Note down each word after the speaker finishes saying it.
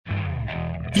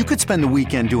You could spend the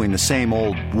weekend doing the same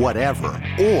old whatever,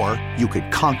 or you could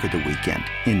conquer the weekend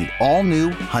in the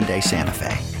all-new Hyundai Santa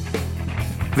Fe.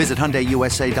 Visit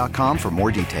HyundaiUSA.com for more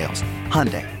details.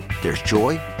 Hyundai, there's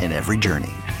joy in every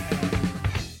journey.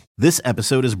 This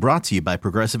episode is brought to you by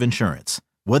Progressive Insurance.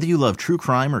 Whether you love true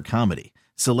crime or comedy,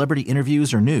 celebrity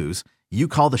interviews or news, you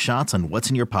call the shots on what's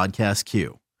in your podcast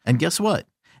queue. And guess what?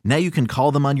 Now you can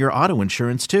call them on your auto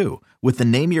insurance too with the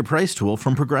Name Your Price tool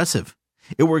from Progressive.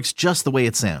 It works just the way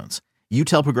it sounds. You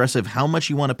tell Progressive how much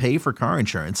you want to pay for car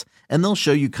insurance, and they'll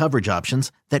show you coverage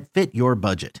options that fit your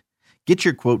budget. Get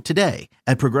your quote today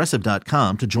at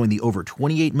Progressive.com to join the over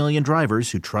 28 million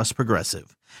drivers who trust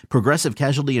Progressive. Progressive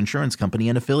Casualty Insurance Company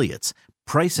and Affiliates.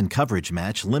 Price and coverage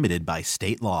match limited by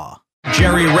state law.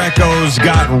 Jerry Recco's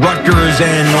got Rutgers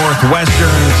and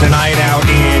Northwestern tonight out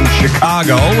in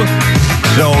Chicago.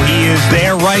 So he is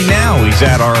there right now. He's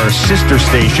at our sister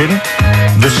station,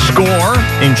 The Score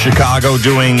in Chicago,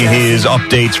 doing his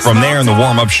updates from there and the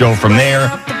warm-up show from there.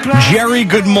 Jerry,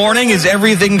 good morning. Is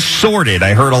everything sorted?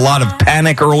 I heard a lot of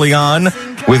panic early on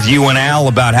with you and Al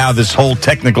about how this whole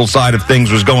technical side of things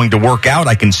was going to work out.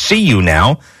 I can see you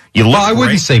now. You look I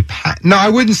wouldn't say I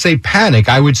wouldn't say panic.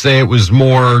 I would say it was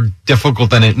more difficult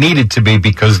than it needed to be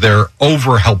because they're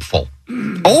over-helpful.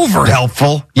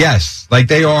 Over-helpful? Yes, like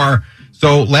they are.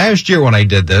 So last year when I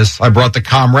did this, I brought the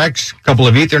Comrex, a couple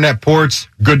of Ethernet ports,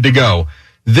 good to go.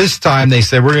 This time they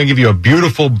said, we're going to give you a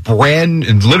beautiful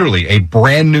literally a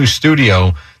brand new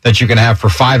studio that you can have for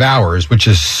 5 hours, which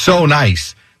is so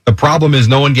nice. The problem is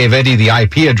no one gave Eddie the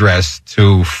IP address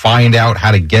to find out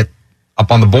how to get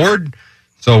up on the board.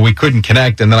 So we couldn't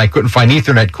connect, and then I couldn't find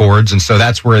Ethernet cords, and so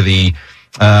that's where the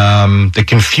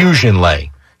confusion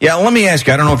lay. Yeah, let me ask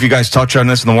you, I don't know if you guys touch on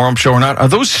this in the warm-up show or not. Are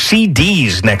those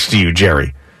CDs next to you,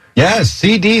 Jerry? Yes,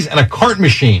 CDs and a cart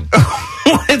machine.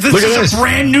 This is a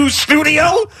brand new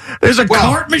studio? There's a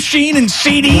cart machine and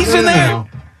CDs in there?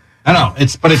 I know,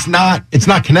 it's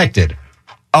not connected.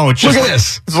 Oh, it's just look at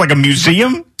this. It's like a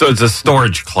museum? So it's a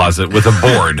storage closet with a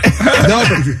board. No,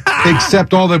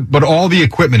 except all the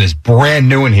equipment is brand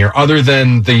new in here, other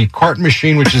than the cart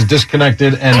machine, which is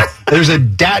disconnected, and there's a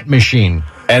DAT machine.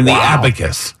 And the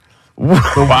abacus.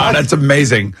 Wow, that's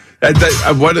amazing. They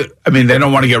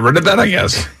don't want to get rid of that, I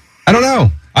guess. I don't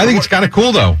know. I think it's kind of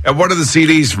cool, though. And what are the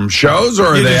CDs from shows, or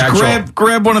are they actual?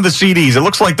 Grab one of the CDs. It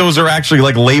looks like those are actually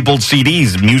like labeled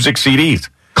CDs, music CDs.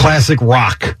 Classic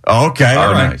rock. Okay,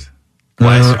 all right.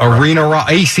 Nice. Arena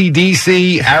rock,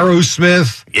 AC/DC,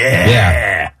 Aerosmith.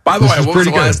 Yeah. By the way, what was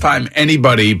the last time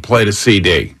anybody played a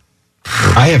CD?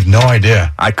 I have no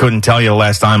idea. I couldn't tell you the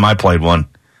last time I played one.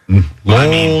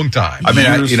 Long time.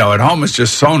 At home it's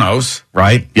just Sonos,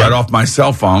 right? Yep. Right off my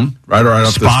cell phone, right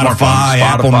off the Spotify,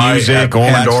 Apple Music, all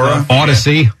Pandora, that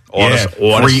stuff.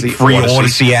 Odyssey. Free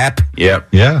Odyssey app. Yep.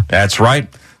 Yeah. That's right.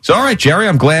 So, all right, Jerry,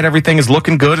 I'm glad everything is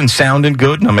looking good and sounding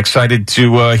good, and I'm excited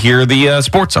to hear the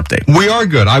sports update. We are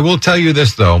good. I will tell you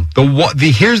this, though.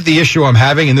 Here's the issue I'm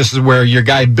having, and this is where your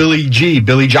guy Billy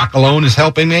Giacalone is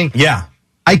helping me. Yeah.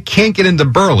 I can't get into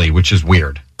Burley, which is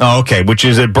weird. Oh, okay, which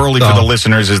is at Burley for the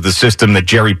listeners is the system that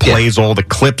Jerry plays all the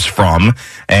clips from,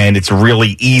 and it's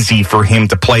really easy for him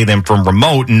to play them from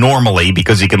remote normally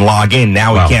because he can log in.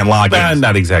 Now he can't log in.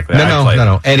 Not exactly.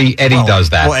 No. Eddie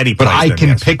does that. Well, Eddie but I them,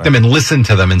 can pick them and listen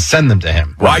to them and send them to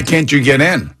him. Why can't you get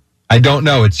in? I don't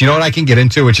know. You know what I can get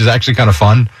into, which is actually kind of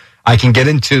fun? I can get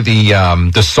into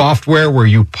the software where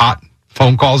you pot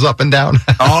phone calls up and down.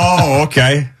 Oh,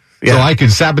 okay. Yeah. So I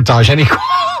could sabotage any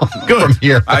call from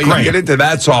here. You can get into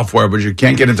that software, but you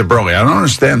can't get into Burley. I don't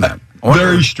understand that.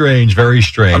 Very strange, very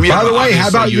strange. By the way, how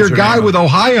about your guy with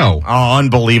Ohio? Oh,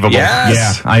 unbelievable.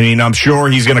 Yes. Yeah. I mean, I'm sure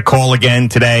he's going to call again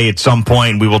today at some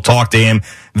point. We will talk to him.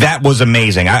 That was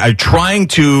amazing. I'm trying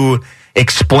to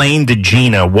explain to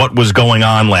Gina what was going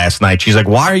on last night. She's like,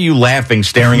 why are you laughing,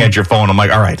 staring at your phone? I'm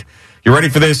like, all right. You ready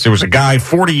for this? There was a guy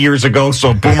 40 years ago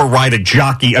saw Boomer ride a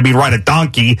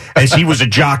donkey as he was a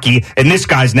jockey, and this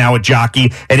guy's now a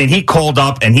jockey, and then he called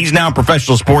up, and he's now a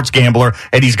professional sports gambler,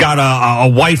 and he's got a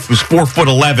wife who's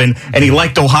 4'11", and he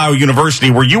liked Ohio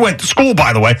University, where you went to school,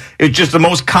 by the way. It's just the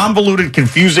most convoluted,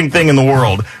 confusing thing in the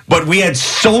world. But we had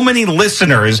so many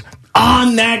listeners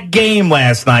on that game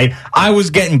last night. I was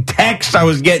getting texts. I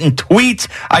was getting tweets.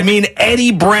 I mean,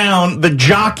 Eddie Brown, the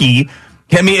jockey,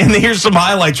 and here's some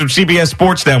highlights from CBS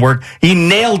Sports Network. He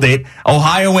nailed it.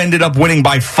 Ohio ended up winning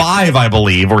by 5, I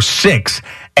believe, or 6.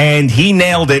 And he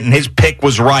nailed it, and his pick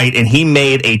was right, and he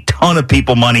made a ton of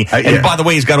people money. And by the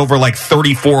way, he's got over like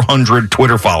 3,400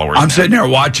 Twitter followers. I'm sitting there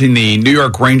watching the New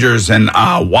York Rangers and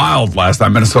Wild last night,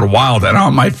 Minnesota Wild, and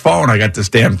on my phone I got this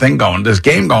game going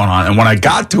on. And when I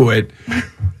got to it,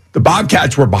 the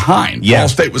Bobcats were behind. Yeah. Ball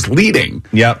State was leading.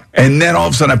 Yep. And then all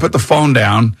of a sudden I put the phone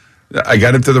down. I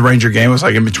got into the Ranger game. It was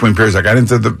like in between periods. I got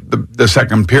into the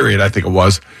second period, I think it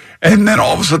was. And then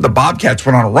all of a sudden the Bobcats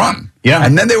went on a run. Yeah.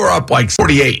 And then they were up like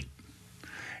 48.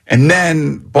 And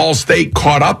then Ball State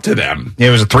caught up to them. It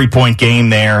was a 3-point game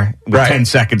there with Right. 10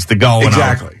 seconds to go.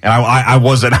 Exactly. And I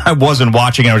wasn't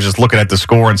watching. I was just looking at the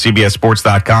score on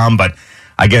CBSSports.com. But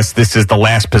I guess this is the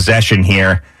last possession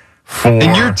here for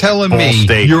And you're telling Ball me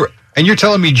State. you're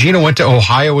telling me Gina went to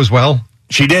Ohio as well?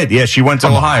 She did. Yeah, she went to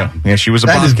Ohio. Yeah, she was a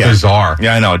That is Bobcat. bizarre.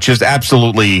 Yeah, I know. It's just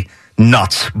absolutely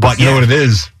nuts. But You know what it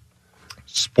is?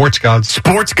 Sports gods.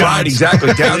 Sports gods. Right,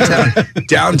 exactly.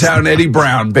 Downtown Eddie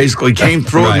Brown basically came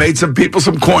through and Right. made some people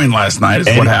some coin last night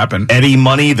is what happened. Eddie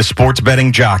Money, the sports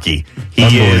betting jockey. He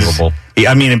Unbelievable.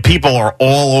 and people are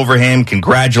all over him,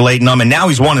 congratulating him. And now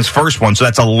he's won his first one, so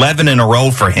that's 11 in a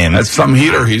row for him. That's some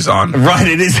heater he's on. Right,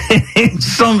 it is it's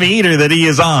some heater that he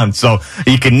is on. So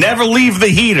you can never leave the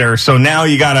heater. So now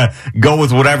you got to go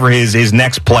with whatever his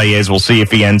next play is. We'll see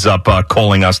if he ends up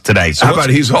calling us today. So How about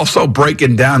he's also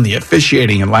breaking down the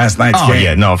officiating in last night's Oh, game?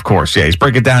 yeah, no, of course. Yeah, he's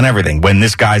breaking down everything. When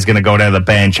this guy's going to go to the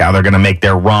bench, how they're going to make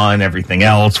their run, everything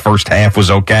else. First half was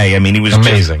okay. I mean, he was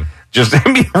Amazing. I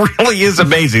mean, it really is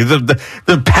amazing.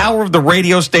 The power of the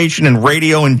radio station and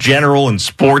radio in general and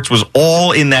sports was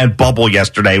all in that bubble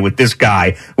yesterday with this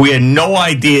guy we had no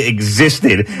idea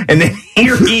existed. And then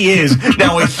here he is,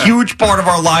 now a huge part of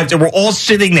our lives, and we're all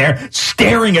sitting there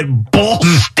staring at Ball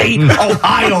State,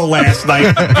 Ohio last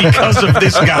night because of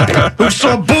this guy who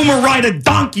saw Boomer ride a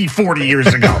donkey 40 years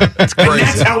ago. And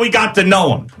that's how we got to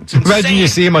know him. It's Imagine insane. you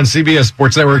see him on CBS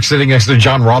Sports Network sitting next to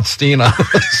John Rothstein on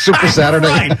Super Saturday.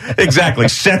 Right, exactly.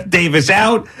 Seth Davis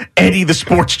out, Eddie the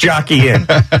sports jockey in.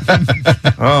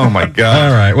 Oh, my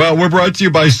God. All right. Well, we're brought to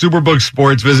you by Superbook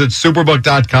Sports. Visit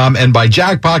superbook.com and by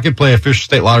Jack Pocket. Play official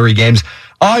state lottery games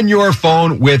on your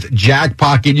phone with Jack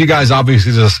Pocket. You guys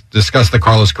obviously just discussed the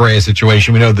Carlos Correa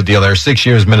situation. We know the deal there. 6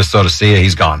 years, Minnesota. See ya.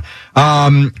 He's gone.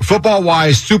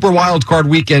 Football-wise, Super Wild Card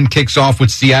Weekend kicks off with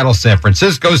Seattle, San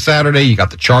Francisco Saturday. You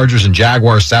got the Chargers and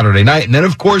Jaguars Saturday night. And then,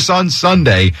 of course, on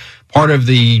Sunday, part of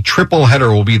the triple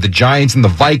header will be the Giants and the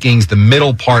Vikings, the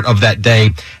middle part of that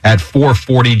day at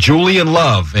 4:40. Julian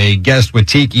Love, a guest with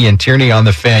Tiki and Tierney on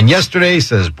The Fan yesterday,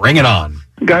 says, bring it on.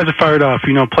 Guys are fired off.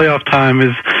 You know, playoff time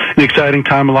is an exciting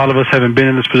time. A lot of us haven't been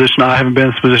in this position. I haven't been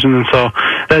in this position. And so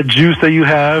that juice that you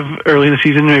have early in the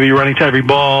season, maybe you're running to every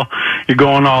ball, you're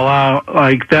going all out,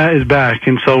 like that is back.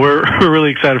 And so we're really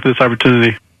excited for this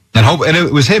opportunity. And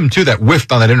it was him, too, that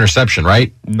whiffed on that interception,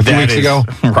 right? A few weeks ago?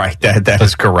 Right, that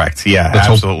is correct. Yeah, Let's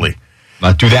hope- absolutely.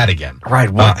 Not do that again. Right.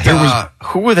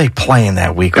 Who were they playing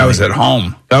that week? That was at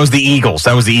home. That was the Eagles.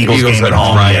 That was the Eagles Eagles game at at home.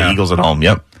 home, Right, yeah. Eagles at home.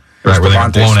 Yep. Right, where they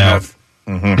got Devontae blown out. Smith.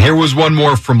 Here was one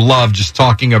more from Love, just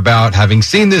talking about having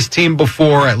seen this team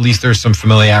before. At least there's some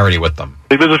familiarity with them.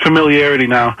 Like, there's a familiarity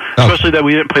now, especially that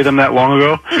we didn't play them that long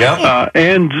ago. Yeah.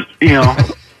 And, you know,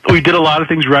 we did a lot of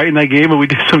things right in that game, but we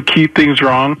did some key things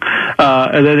wrong.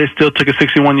 And then they still took a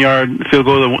 61-yard field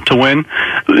goal to win.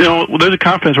 You know, there's a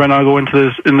confidence right now going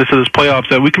into this playoffs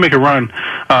that we can make a run,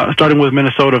 starting with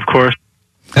Minnesota, of course.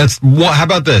 How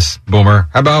about this, Boomer?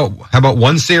 How about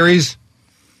one series,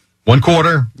 one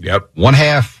quarter, Yep. one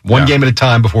half, one game at a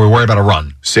time before we worry about a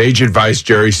run? Sage advice,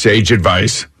 Jerry. Sage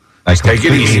advice. I Take it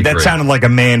completely easy. That agree. sounded like a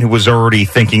man who was already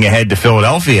thinking ahead to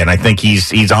Philadelphia, and I think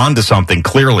he's on to something,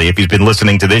 clearly, if he's been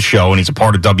listening to this show, and he's a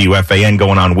part of WFAN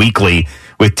going on weekly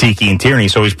with Tiki and Tierney,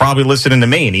 so he's probably listening to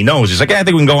me, and he knows. He's like, I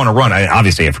think we can go on a run.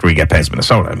 Obviously, after we get past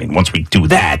Minnesota. I mean, once we do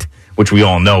that, which we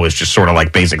all know is just sort of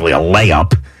like basically a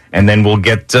layup, and then we'll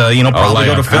get, probably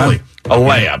go to Philly. A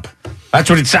layup. That's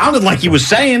what it sounded like he was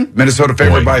saying. Minnesota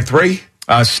favored by 3?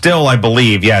 Still, I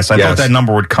believe, yes. I thought that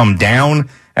number would come down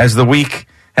as the week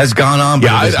has gone on, but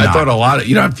Yeah, it is I not. thought a lot of,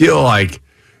 I feel like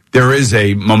there is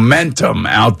a momentum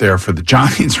out there for the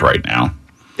Giants right now.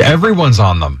 Everyone's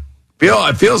on them.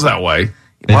 It feels that way.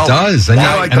 It does. And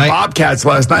Not like the Bobcats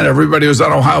last night. Everybody was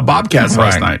on Ohio Bobcats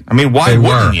last night. I mean, why They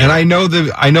wouldn't were. you? And I know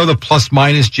the plus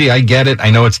minus G. I get it. I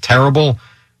know it's terrible.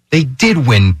 They did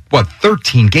win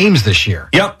 13 games this year.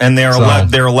 Yep, and they're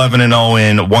 11-0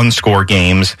 in one-score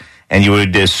games, and you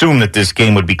would assume that this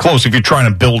game would be close. If you're trying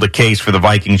to build a case for the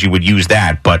Vikings, you would use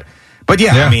that. But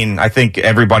yeah, I mean, I think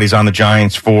everybody's on the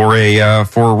Giants for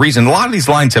a reason. A lot of these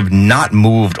lines have not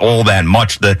moved all that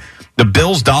much. The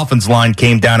Bills-Dolphins line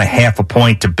came down a half a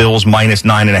point to Bills minus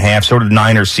 9.5. So did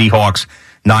Niners-Seahawks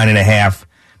 9.5.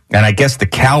 And I guess the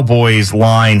Cowboys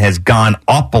line has gone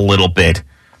up a little bit.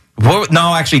 Well,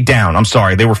 no, actually down. I'm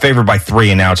sorry. They were favored by 3,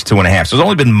 and now it's 2.5. So there's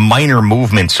only been minor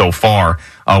movement so far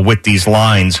with these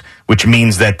lines, which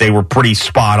means that they were pretty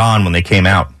spot on when they came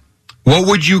out. What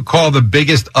would you call the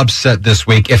biggest upset this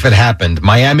week if it happened?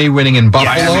 Miami winning in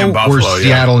Buffalo, or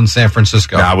Seattle and San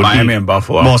Francisco? Miami and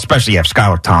Buffalo. Well, especially if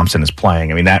Skylar Thompson is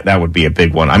playing. I mean, that would be a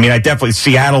big one. I mean,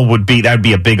 Seattle would be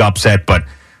a big upset, but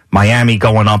Miami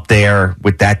going up there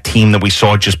with that team that we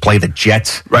saw just play the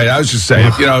Jets. Right. I was just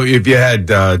saying, if you had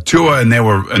Tua and they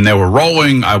were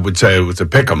rolling, I would say it was a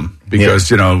pick 'em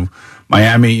because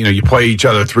Miami, you play each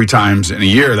other 3 times in a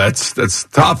year. That's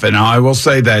tough. And I will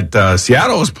say that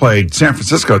Seattle has played San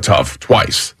Francisco tough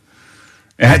twice.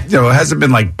 It hasn't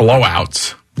been like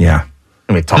blowouts. Yeah,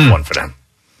 I mean, tough one for them.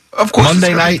 Of course,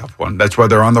 Monday night. Tough one. That's why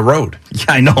they're on the road. Yeah,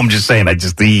 I know. I'm just saying. I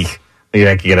think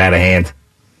that could get out of hand.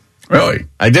 Really,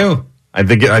 I do. I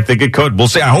think it could. We'll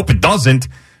see. I hope it doesn't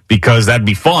because that'd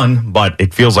be fun. But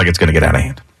it feels like it's going to get out of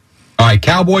hand. All right,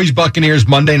 Cowboys Buccaneers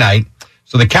Monday night.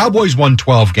 So the Cowboys won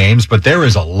 12 games, but there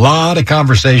is a lot of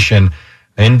conversation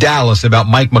in Dallas about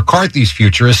Mike McCarthy's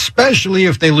future, especially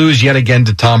if they lose yet again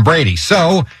to Tom Brady.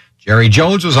 So Jerry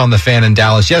Jones was on the Fan in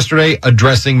Dallas yesterday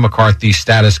addressing McCarthy's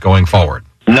status going forward.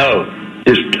 No,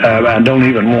 I don't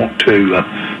even want to.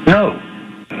 No.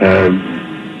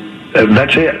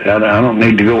 That's it. I don't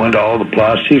need to go into all the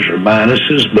pluses or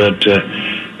minuses, but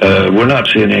we're not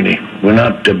seeing any. We're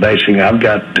not basing. I've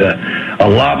got a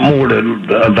lot more to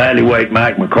evaluate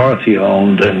Mike McCarthy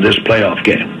on than this playoff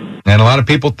game. And a lot of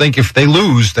people think if they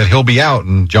lose that he'll be out,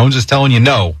 and Jones is telling you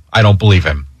no. I don't believe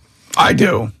him. I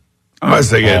do. Unless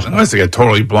they get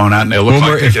totally blown out and they look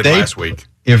like they did last week.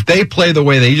 If they play the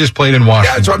way they just played in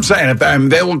Washington. Yeah, that's what I'm saying. If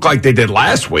they look like they did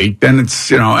last week, then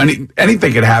it's,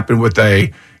 anything could happen with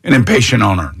an impatient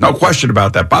owner. No question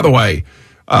about that. By the way,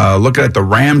 looking at the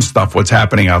Rams stuff, what's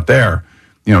happening out there,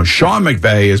 Sean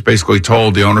McVay has basically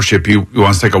told the ownership he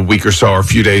wants to take a week or so or a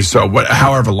few days,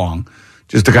 however long,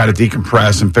 just to kind of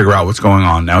decompress and figure out what's going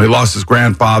on. Now, he lost his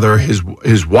grandfather.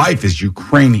 His wife is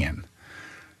Ukrainian.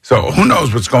 So who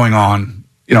knows what's going on,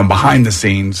 behind the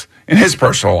scenes in his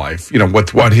personal life,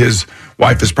 with what his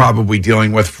wife is probably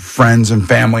dealing with, friends and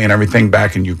family and everything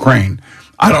back in Ukraine.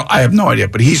 I have no idea,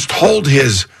 but he's told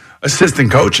his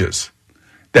assistant coaches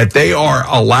that they are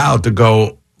allowed to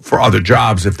go for other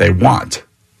jobs if they want.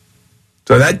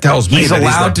 So that tells me he's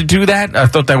allowed to do that. I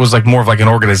thought that was more of an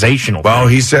organizational. Well,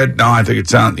 he said no. I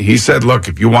think he said, look,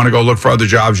 if you want to go look for other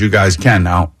jobs, you guys can.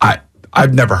 Now,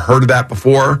 I've never heard of that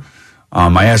before.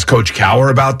 I asked Coach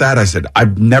Cowher about that. I said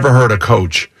I've never heard a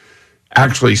coach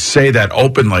actually say that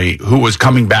openly who was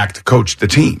coming back to coach the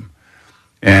team.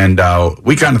 And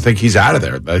we kind of think he's out of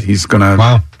there, that he's going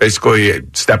to basically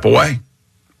step away.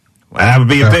 Well, that would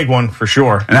be a big one for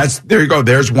sure. And there you go.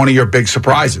 There's one of your big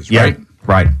surprises, right? Yeah,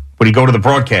 right. Would he go to the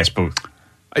broadcast booth?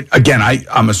 Again,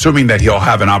 I'm assuming that he'll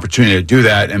have an opportunity to do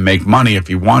that and make money if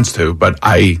he wants to. But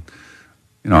I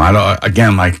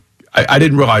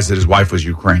didn't realize that his wife was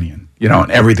Ukrainian.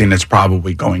 And everything that's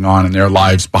probably going on in their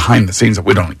lives behind the scenes that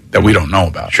we don't know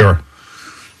about. Sure.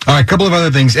 All right, a couple of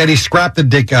other things. Eddie, scrap the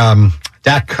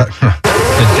Dak cut.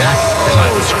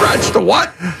 Scratch the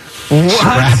what?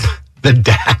 Scrap the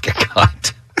Dak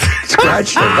cut.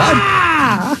 Scratch the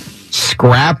what?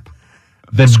 Scrap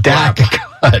the Dak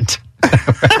cut.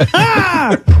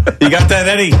 You got that,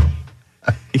 Eddie?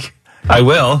 I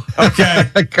will. Okay.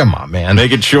 Come on, man.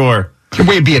 Make it sure. Can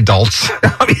we be adults?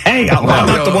 Hey, I'm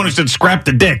not the one who said scrap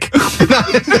the dick.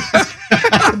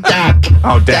 Dak.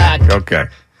 Oh, Dak. Okay.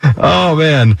 Oh,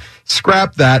 man.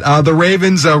 Scrap that. The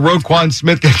Ravens, Roquan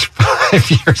Smith gets 5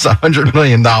 years, $100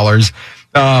 million.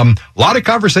 A lot of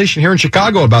conversation here in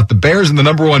Chicago about the Bears and the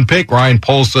number 1 pick. Ryan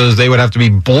Poles says they would have to be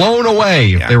blown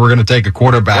away if they were going to take a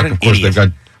quarterback. Of course, idiot.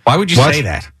 they've got. Why would you say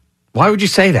that? Why would you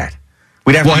say that?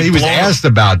 We'd have he was asked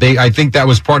about. I think that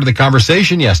was part of the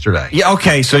conversation yesterday. Yeah,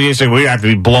 okay. So you say we'd have to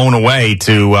be blown away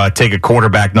to take a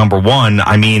quarterback number 1.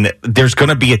 I mean, there's going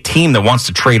to be a team that wants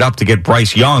to trade up to get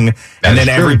Bryce Young, and then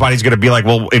everybody's going to be like,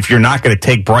 well, if you're not going to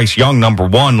take Bryce Young number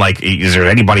 1, is there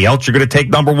anybody else you're going to take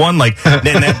number 1? Then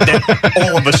that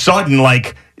all of a sudden,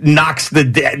 knocks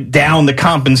down the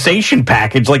compensation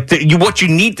package. What you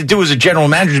need to do as a general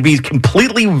manager is be as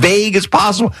completely vague as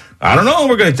possible. I don't know what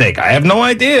we're going to take. I have no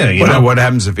idea. What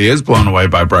happens if he is blown away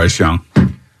by Bryce Young?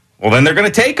 Well, then they're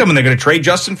going to take him and they're going to trade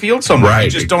Justin Fields somewhere. Right. I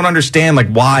just don't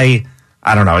understand why.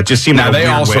 I don't know. It just seemed now they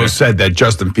also said that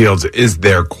Justin Fields is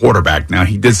their quarterback. Now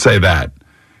he did say that.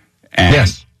 And,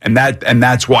 yes, and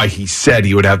that's why he said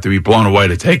he would have to be blown away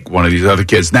to take one of these other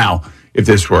kids. Now, if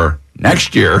this were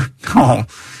next year,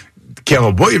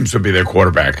 Caleb Williams would be their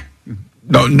quarterback.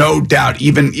 No doubt.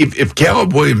 Even if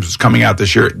Caleb Williams is coming out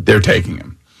this year, they're taking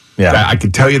him. Yeah, I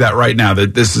can tell you that right now,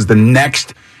 that this is the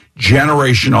next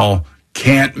generational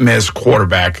can't-miss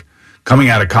quarterback coming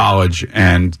out of college,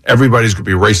 and everybody's going to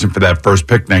be racing for that first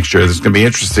pick next year. It's going to be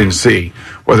interesting to see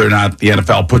whether or not the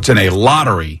NFL puts in a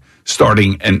lottery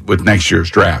starting with next year's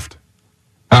draft.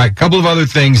 All right, a couple of other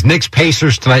things. Knicks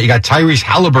Pacers tonight. You got Tyrese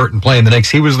Halliburton playing the Knicks.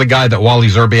 He was the guy that Wally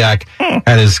Zerbiak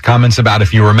had his comments about.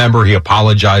 If you remember, he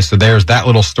apologized. So there's that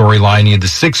little storyline. You had the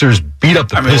Sixers beat up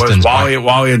the Pistons. Was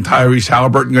Wally and Tyrese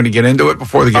Halliburton going to get into it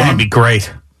before the game? That'd be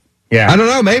great. Yeah, I don't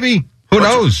know. Maybe. Who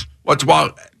knows? What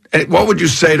would you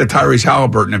say to Tyrese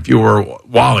Halliburton if you were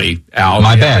Wally, Al?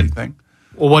 My bad.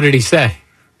 Well, what did he say?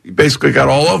 He basically got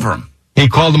all over him. He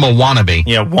called him a wannabe.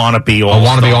 Yeah, wannabe all-star. A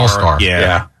wannabe all-star.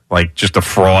 Yeah. Like just a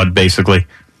fraud, basically.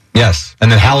 Yes.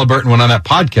 And then Halliburton went on that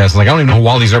podcast. Like, I don't even know who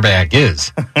Wally Zerbiak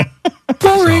is.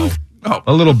 Boring. So,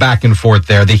 a little back and forth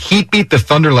there. The Heat beat the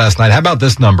Thunder last night. How about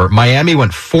this number? Miami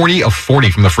went 40 of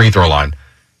 40 from the free throw line.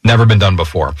 Never been done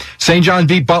before. St. John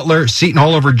beat Butler. Seton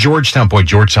Hall over Georgetown. Boy,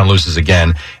 Georgetown loses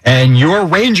again. And your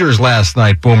Rangers last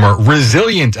night, Boomer,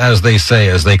 resilient, as they say,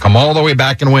 as they come all the way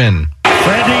back and win.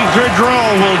 Freddie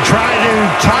Gaudreau will try to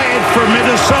tie it for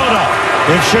Minnesota.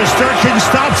 If Shesterkin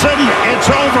stops him, it's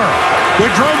over.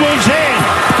 Gaudreau moves in.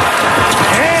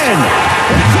 And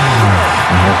it's over.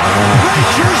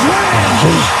 Rangers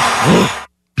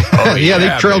win. Yeah, they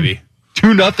trailed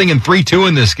 2-0 and 3-2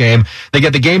 in this game. They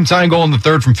get the game-tying goal in the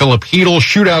third from Philip Hedl,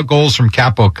 shootout goals from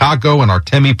Capo Caco and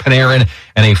Artemi Panarin,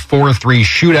 and a 4-3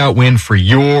 shootout win for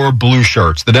your Blue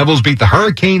Shirts. The Devils beat the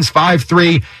Hurricanes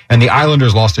 5-3, and the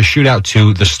Islanders lost a shootout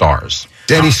to the Stars.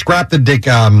 Danny, scrap the dick.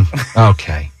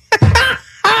 Okay.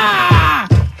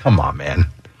 Come on, man.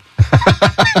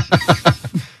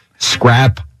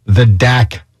 Scrap the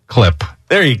Dak clip.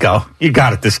 There you go. You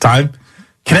got it this time.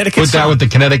 Connecticut Put that with the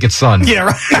Connecticut Sun. Yeah,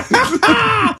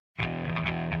 right.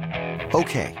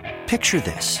 Okay, picture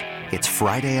this. It's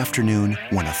Friday afternoon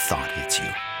when a thought hits you.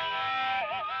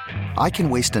 I can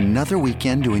waste another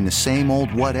weekend doing the same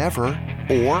old whatever,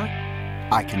 or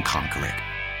I can conquer it.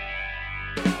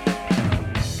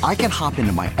 I can hop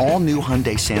into my all-new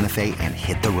Hyundai Santa Fe and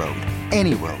hit the road.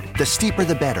 Any road. The steeper,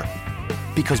 the better.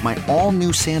 Because my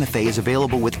all-new Santa Fe is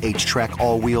available with H-Track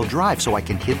all-wheel drive, so I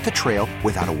can hit the trail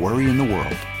without a worry in the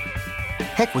world.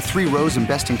 Heck, with 3 rows and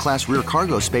best-in-class rear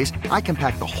cargo space, I can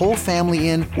pack the whole family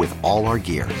in with all our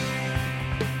gear.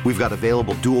 We've got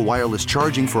available dual wireless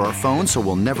charging for our phones, so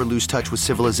we'll never lose touch with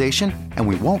civilization, and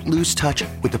we won't lose touch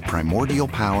with the primordial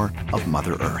power of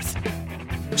Mother Earth.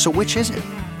 So which is it?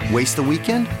 Waste the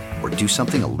weekend or do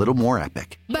something a little more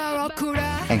epic?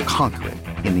 And conquer it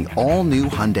in the all-new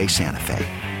Hyundai Santa Fe.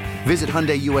 Visit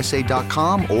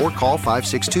HyundaiUSA.com or call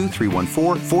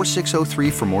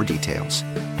 562-314-4603 for more details.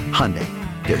 Hyundai,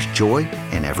 there's joy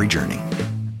in every journey.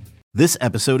 This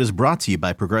episode is brought to you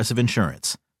by Progressive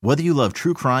Insurance. Whether you love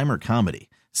true crime or comedy,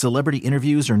 celebrity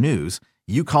interviews or news,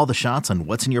 you call the shots on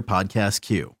what's in your podcast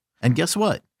queue. And guess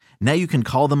what? Now you can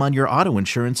call them on your auto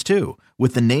insurance too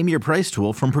with the Name Your Price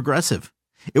tool from Progressive.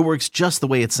 It works just the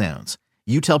way it sounds.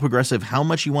 You tell Progressive how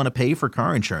much you want to pay for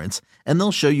car insurance, and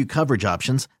they'll show you coverage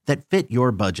options that fit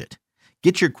your budget.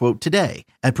 Get your quote today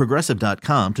at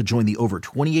Progressive.com to join the over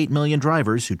 28 million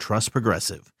drivers who trust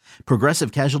Progressive.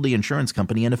 Progressive Casualty Insurance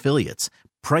Company and Affiliates.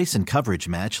 Price and coverage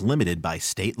match limited by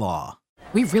state law.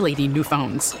 We really need new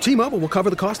phones. T-Mobile will cover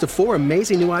the cost of 4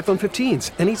 amazing new iPhone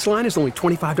 15s, and each line is only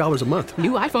 $25 a month.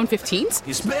 New iPhone 15s?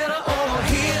 It's better over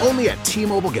here. Only at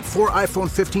T-Mobile, get 4 iPhone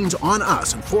 15s on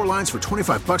us and 4 lines for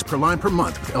 $25 per line per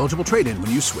month with eligible trade-in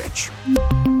when you switch.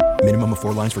 Minimum of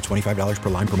 4 lines for $25 per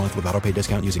line per month with autopay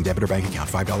discount using debit or bank account.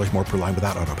 $5 more per line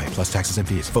without autopay, plus taxes and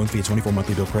fees. Phone fee at 24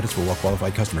 monthly bill credits for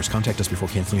well-qualified customers. Contact us before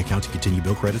canceling account to continue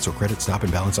bill credits or credit stop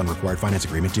and balance on required finance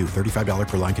agreement due. $35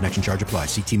 per line connection charge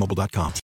applies. See T-Mobile.com.